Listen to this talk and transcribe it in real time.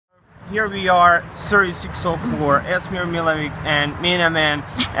here we are, Surrey 604, Esmir, Milavic and Daman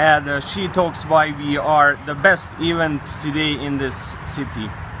at the SheTalks YVR, the best event today in this city.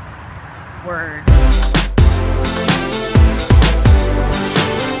 Word.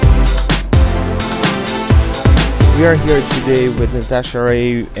 We are here today with Natasha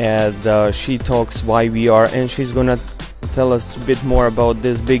Ray at SheTalks YVR, and she's gonna tell us a bit more about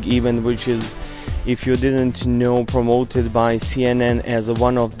this big event, which is, if you didn't know, promoted by CNN as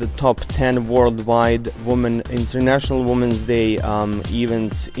one of the top 10 worldwide International Women's Day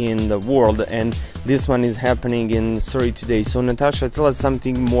events in the world, and this one is happening in Surrey today. So Natasha, tell us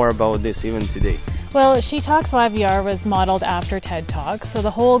something more about this event today. Well, SheTalks YVR was modeled after TED Talks, so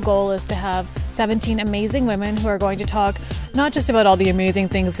the whole goal is to have 17 amazing women who are going to talk not just about all the amazing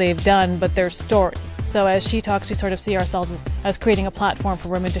things they've done, but their story. So as SheTalks, we sort of see ourselves as creating a platform for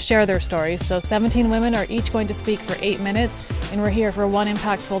women to share their stories. So 17 women are each going to speak for 8 minutes, and we're here for one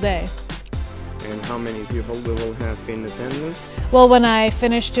impactful day. And how many people we will have in attendance? Well, when I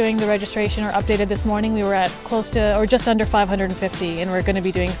finished doing the registration or updated this morning, we were at close to or just under 550, and we're going to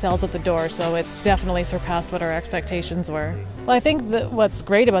be doing sales at the door, so it's definitely surpassed what our expectations were. Well, I think that what's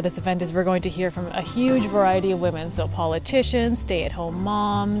great about this event is we're going to hear from a huge variety of women, so politicians, stay-at-home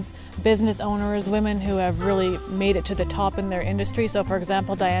moms, business owners, women who have really made it to the top in their industry. So for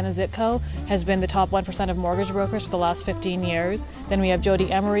example, Diana Zitko has been the top 1% of mortgage brokers for the last 15 years. Then we have Jodie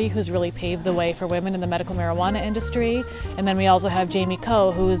Emery, who's really paved the way for women in the medical marijuana industry. And then we also have Jamie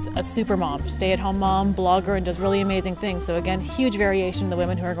Coe, who's a super mom, stay-at-home mom, blogger, and does really amazing things. So again, huge variation in the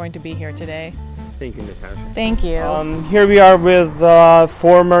women who are going to be here today. Thank you, Natasha. Thank you. Here we are with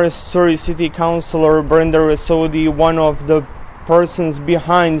former Surrey City Councillor Brenda Resodi, one of the persons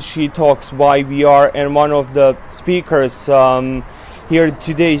behind SheTalks YVR and one of the speakers here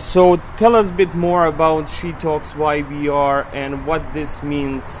today. So tell us a bit more about SheTalks YVR and what this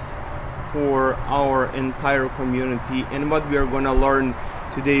means for our entire community and what we are going to learn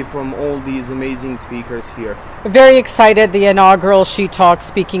today from all these amazing speakers here. Very excited, the inaugural SheTalks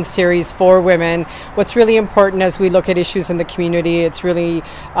speaking series for women. What's really important as we look at issues in the community, it's really,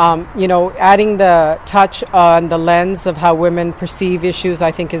 adding the touch on the lens of how women perceive issues,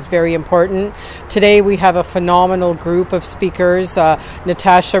 I think is very important. Today we have a phenomenal group of speakers.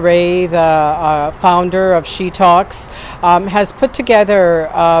 Natasha Ray, the founder of SheTalks, has put together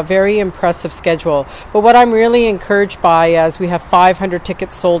a very impressive schedule. But what I'm really encouraged by, as we have 500 tickets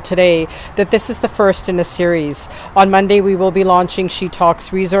sold today, that this is the first in a series. On Monday we will be launching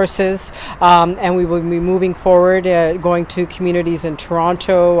SheTalks Resources, and we will be moving forward, going to communities in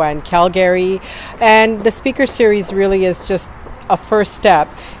Toronto and Calgary. And the speaker series really is just a first step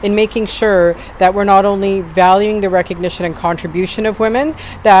in making sure that we're not only valuing the recognition and contribution of women,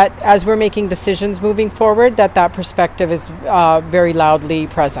 that as we're making decisions moving forward, that perspective is very loudly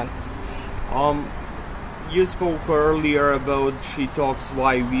present. You spoke earlier about SheTalks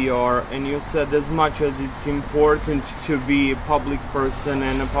YVR, and you said as much as it's important to be a public person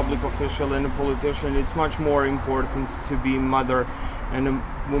and a public official and a politician, it's much more important to be a mother and a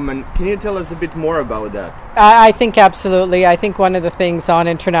woman. Can you tell us a bit more about that? I think absolutely. I think one of the things on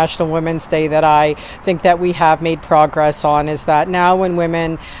International Women's Day that I think that we have made progress on is that now when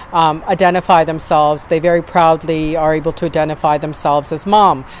women identify themselves, they very proudly are able to identify themselves as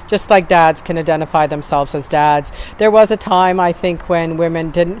mom, just like dads can identify themselves as dads. There was a time, I think, when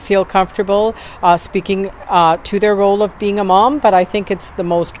women didn't feel comfortable speaking to their role of being a mom, but I think it's the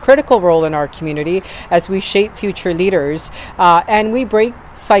most critical role in our community as we shape future leaders, and we break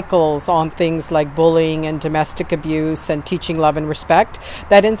cycles on things like bullying and domestic abuse and teaching love and respect.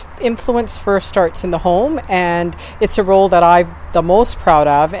 That influence first starts in the home, and it's a role that I'm the most proud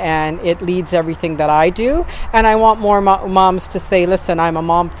of, and it leads everything that I do. And I want more moms to say, listen, I'm a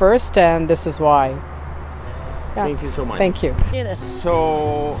mom first, and this is why. Yeah. Thank you so much. Thank you. Do this.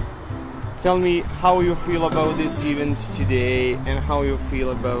 So tell me how you feel about this event today and how you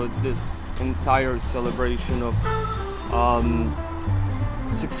feel about this entire celebration of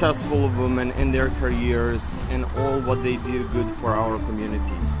successful women in their careers and all what they do good for our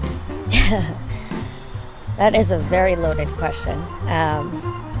communities. That is a very loaded question.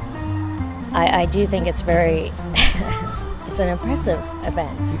 I do think it's very it's an impressive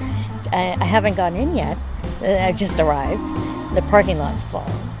event. I haven't gone in yet. I just arrived. The parking lot's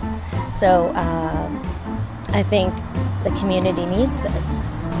full. So I think the community needs this.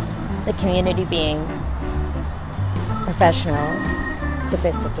 The community being professional,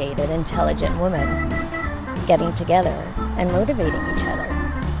 sophisticated, intelligent women getting together and motivating each other.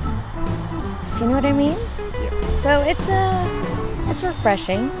 Do you know what I mean? Yeah. So it's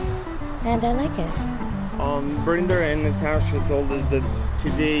refreshing, and I like it. Brenda and Natasha told us that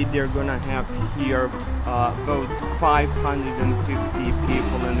today they're gonna have here about 550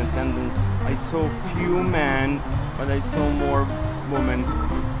 people in attendance. I saw few men, but I saw more women.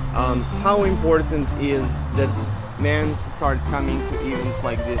 How important is that men start coming to events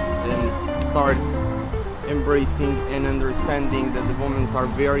like this and start embracing and understanding that the women are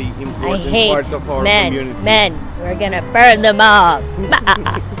very important part of our community? Men, we're gonna burn them all.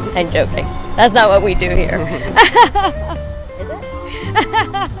 I'm joking. That's not what we do here. Is it?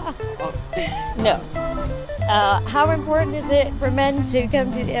 No. How important is it for men to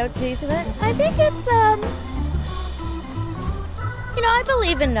come to the OT's event? I think it's, you know, I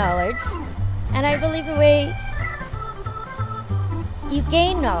believe in knowledge, and I believe the way you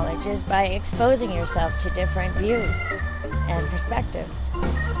gain knowledge is by exposing yourself to different views and perspectives.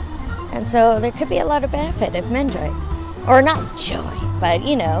 And so there could be a lot of benefit if men join. Or not join, but,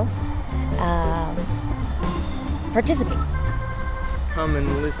 you know, participate. Come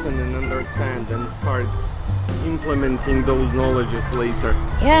and listen and understand and start implementing those knowledges later.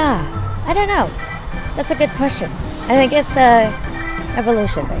 Yeah, I don't know. That's a good question. I think it's a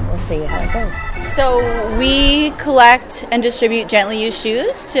evolution thing. We'll see how it goes. So we collect and distribute gently used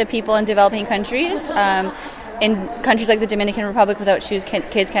shoes to people in developing countries. In countries like the Dominican Republic, without shoes,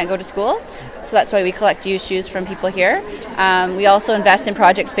 kids can't go to school. So that's why we collect used shoes from people here. We also invest in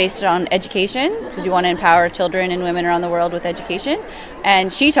projects based on education, because we want to empower children and women around the world with education.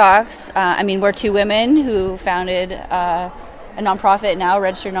 And SheTalks, I mean, we're two women who founded a nonprofit now, a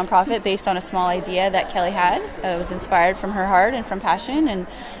registered nonprofit, based on a small idea that Kelly had. It was inspired from her heart and from passion. And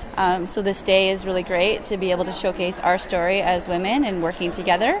so this day is really great to be able to showcase our story as women and working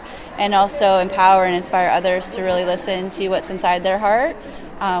together, and also empower and inspire others to really listen to what's inside their heart,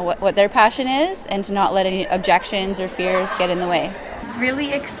 what their passion is, and to not let any objections or fears get in the way.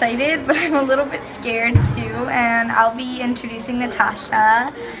 Really excited, but I'm a little bit scared too, and I'll be introducing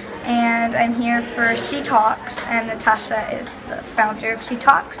Natasha, and I'm here for SheTalks, and Natasha is the founder of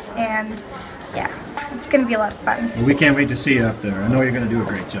SheTalks, and yeah, it's going to be a lot of fun. Well, we can't wait to see you up there. I know you're going to do a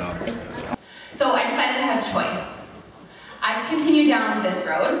great job. Thank you. So I decided I had a choice. I could continue down this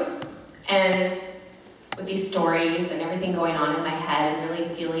road, and with these stories and everything going on in my head, and really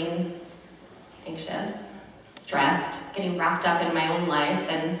feeling anxious, stressed, getting wrapped up in my own life,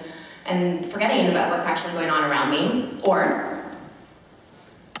 and forgetting about what's actually going on around me. Or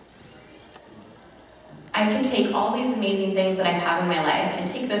I can take all these amazing things that I have in my life and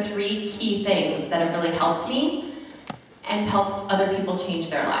take the 3 key things that have really helped me and help other people change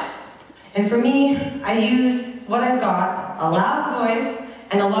their lives. And for me, I used what I've got, a loud voice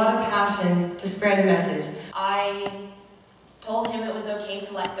and a lot of passion to spread a message. I told him it was okay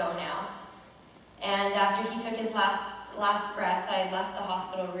to let go now. And after he took his last breath, I left the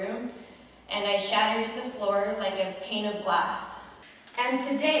hospital room and I shattered to the floor like a pane of glass. And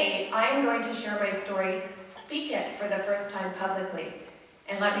today, I'm going to share my story, speak it for the first time publicly.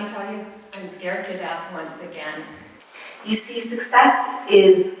 And let me tell you, I'm scared to death once again. You see, success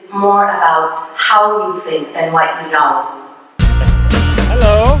is more about how you think than what you know.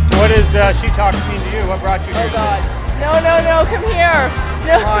 Hello. What does SheTalks mean to you? What brought you here? Oh God. No, come here.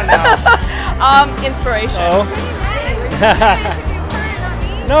 No. Come on now. Inspiration. Oh.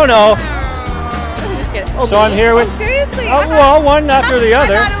 No. So I'm here with... seriously? well, one after the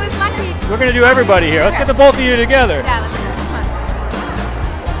other. I thought it was lucky. We're going to do everybody here. Let's get the both of you together. Yeah, let's go. Come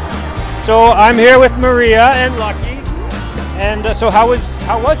on. So I'm here with Maria and Lucky. And so how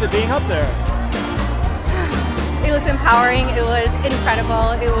was it being up there? It was empowering. It was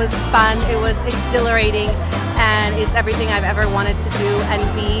incredible. It was fun. It was exhilarating. And it's everything I've ever wanted to do and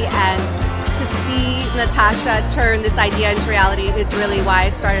be. And to see Natasha turn this idea into reality is really why I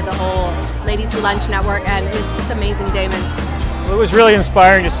started the whole Ladies Who Lunch Network, and it's just amazing, Daman. Well, it was really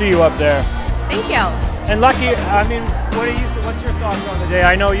inspiring to see you up there. Thank you. And Lucky, I mean, what's your thoughts on the day?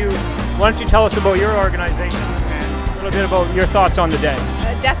 I know you, why don't you tell us about your organization and a little bit about your thoughts on the day?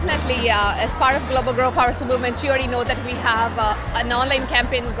 Definitely, as part of Global Grow Powers Movement, you already know that we have an online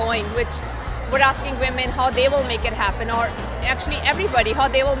campaign going, which we're asking women how they will make it happen, or actually everybody, how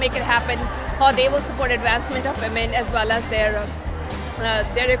they will make it happen, how they will support advancement of women as well as their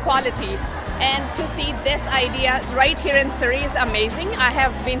equality. And to see this idea right here in Surrey is amazing. I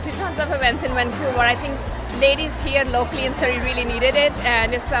have been to tons of events in Vancouver. I think ladies here locally in Surrey really needed it,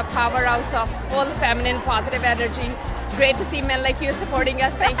 and it's a powerhouse of full feminine positive energy. Great to see men like you supporting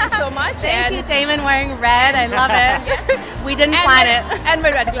us. Thank you so much. Thank you, Daman, wearing red. I love it. Yes. We didn't plan it. And my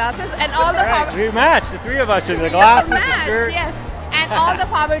red glasses. And all the power. We matched, the 3 of us, with the glasses, the shirt. Yes. And all the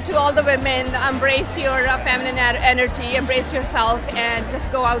power to all the women. Embrace your feminine energy. Embrace yourself and just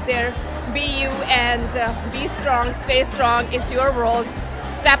go out there. Be you and be strong. Stay strong. It's your world.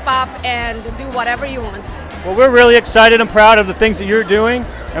 step up and do whatever you want. Well, we're really excited and proud of the things that you're doing,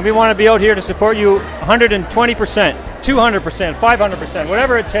 and we want to be out here to support you 120%, 200%, 500%,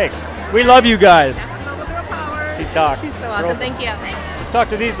 whatever it takes. We love you guys. SheTalks. She's so awesome. Thank you. Let's talk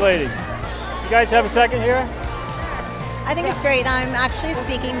to these ladies. You guys have a second here? I think it's great. I'm actually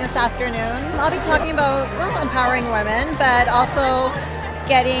speaking this afternoon. I'll be talking about, well, empowering women, but also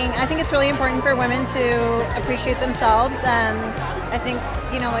I think it's really important for women to appreciate themselves, and I think,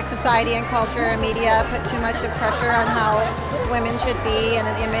 you know, like society and culture and media put too much of pressure on how women should be and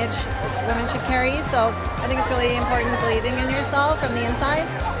an image women should carry. So I think it's really important believing in yourself from the inside.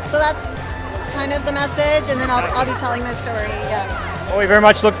 So that's kind of the message, and then I'll be telling my story. Yeah. Well, we very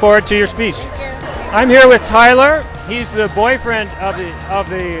much look forward to your speech. Thank you. I'm here with Tyler. He's the boyfriend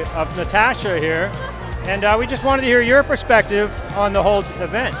of Natasha here, and we just wanted to hear your perspective on the whole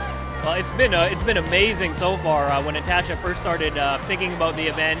event. Well, it's been amazing so far. When Natasha first started thinking about the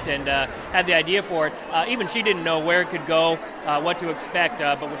event and had the idea for it, even she didn't know where it could go, what to expect.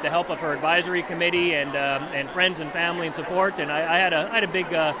 But with the help of her advisory committee and friends and family and support, and I had a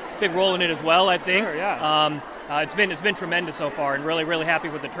big role in it as well. I think. Sure, yeah. It's been tremendous so far, and really happy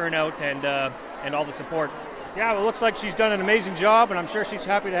with the turnout and all the support. Yeah, well, it looks like she's done an amazing job, and I'm sure she's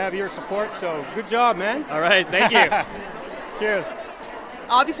happy to have your support. So good job, man. All right, thank you. Cheers.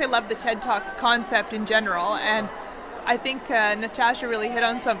 Obviously, I love the TED Talks concept in general, and I think Natasha really hit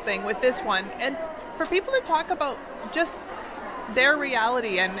on something with this one. And for people to talk about just their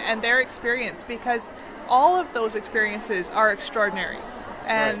reality and their experience, because all of those experiences are extraordinary.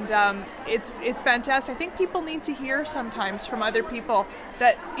 And right. It's fantastic. I think people need to hear sometimes from other people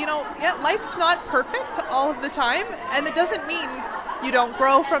that, you know, yeah, life's not perfect all of the time, and it doesn't mean you don't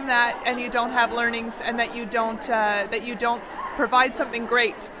grow from that and you don't have learnings and that you don't provide something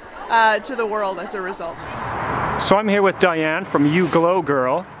great to the world as a result. So I'm here with Diane from You Glow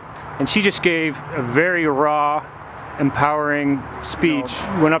Girl, and she just gave a very raw, empowering speech.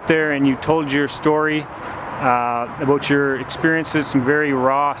 You went up there and you told your story about your experiences, some very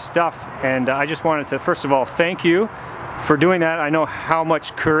raw stuff, and I just wanted to first of all thank you for doing that. I know how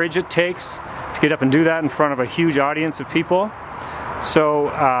much courage it takes to get up and do that in front of a huge audience of people. So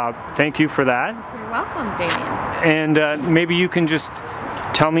thank you for that. You're welcome, Damien. And maybe you can just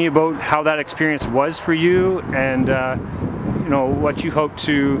tell me about how that experience was for you, and you know, what you hope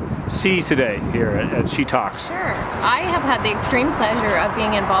to see today here at SheTalks. Sure. I have had the extreme pleasure of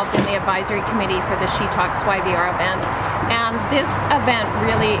being involved in the advisory committee for the SheTalks YVR event, and this event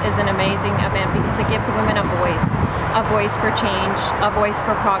really is an amazing event because it gives women a voice for change, a voice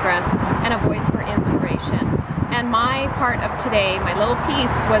for progress, and a voice for inspiration. And my part of today, my little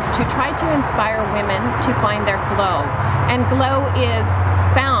piece, was to try to inspire women to find their glow. And glow is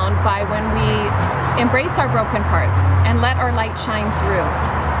found by when we embrace our broken parts and let our light shine through.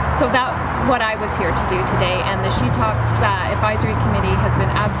 So that's what I was here to do today, and the SheTalks Advisory Committee has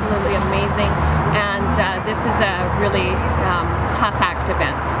been absolutely amazing, and this is a really class act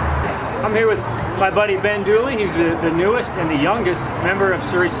event. I'm here with my buddy Ben Dooley. He's the newest and the youngest member of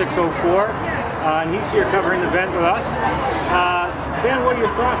Surrey 604. And he's here covering the event with us. Ben, what are your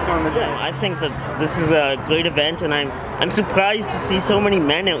thoughts on the day? I think that this is a great event, and I'm surprised to see so many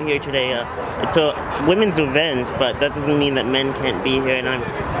men out here today. It's a women's event, but that doesn't mean that men can't be here, and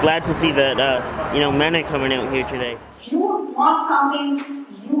I'm glad to see that men are coming out here today. If you want something,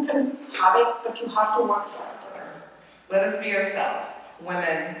 you can have it, but you have to work for it. Let us be ourselves,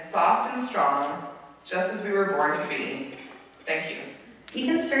 women, soft and strong, just as we were born to be. Thank you. You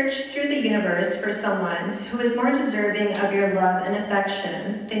can search through the universe for someone who is more deserving of your love and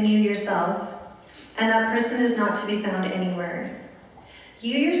affection than you yourself, and that person is not to be found anywhere.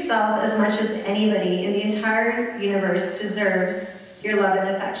 You yourself, as much as anybody in the entire universe, deserves your love and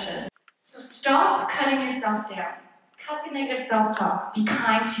affection. So stop cutting yourself down. Cut the negative self-talk. Be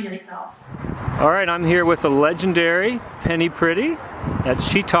kind to yourself. All right, I'm here with the legendary Penny Pretty at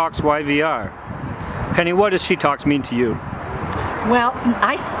SheTalks YVR. Penny, what does SheTalks mean to you? Well,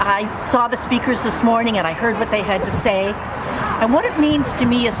 I saw the speakers this morning and I heard what they had to say. And what it means to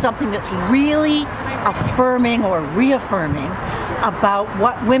me is something that's really affirming or reaffirming about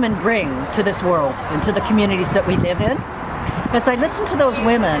what women bring to this world and to the communities that we live in. As I listened to those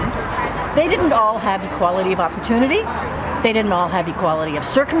women, they didn't all have equality of opportunity. They didn't all have equality of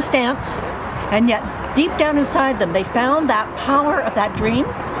circumstance. And yet, deep down inside them, they found that power of that dream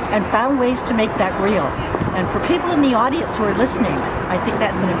and found ways to make that real. And for people in the audience who are listening, I think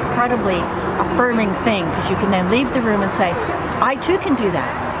that's an incredibly affirming thing, because you can then leave the room and say, I too can do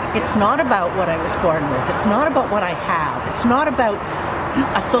that. It's not about what I was born with. It's not about what I have. It's not about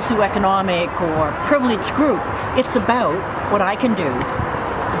a socioeconomic or privileged group. It's about what I can do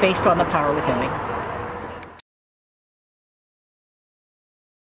based on the power within me.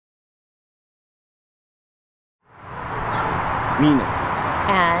 Mina.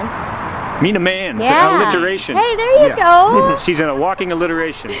 And? Mina Man. Yeah. It's an alliteration. Hey, there you go. She's in a walking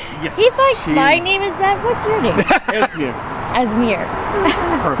alliteration. Yes. He's like, my name is that. What's your name? Esmir.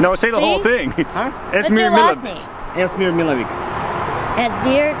 Esmir. No, say the whole thing. Huh? What's your last name? Esmir Milavic.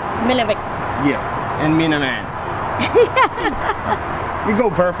 Esmir Milavic. Yes. And Mina Man. We go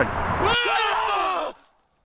perfect.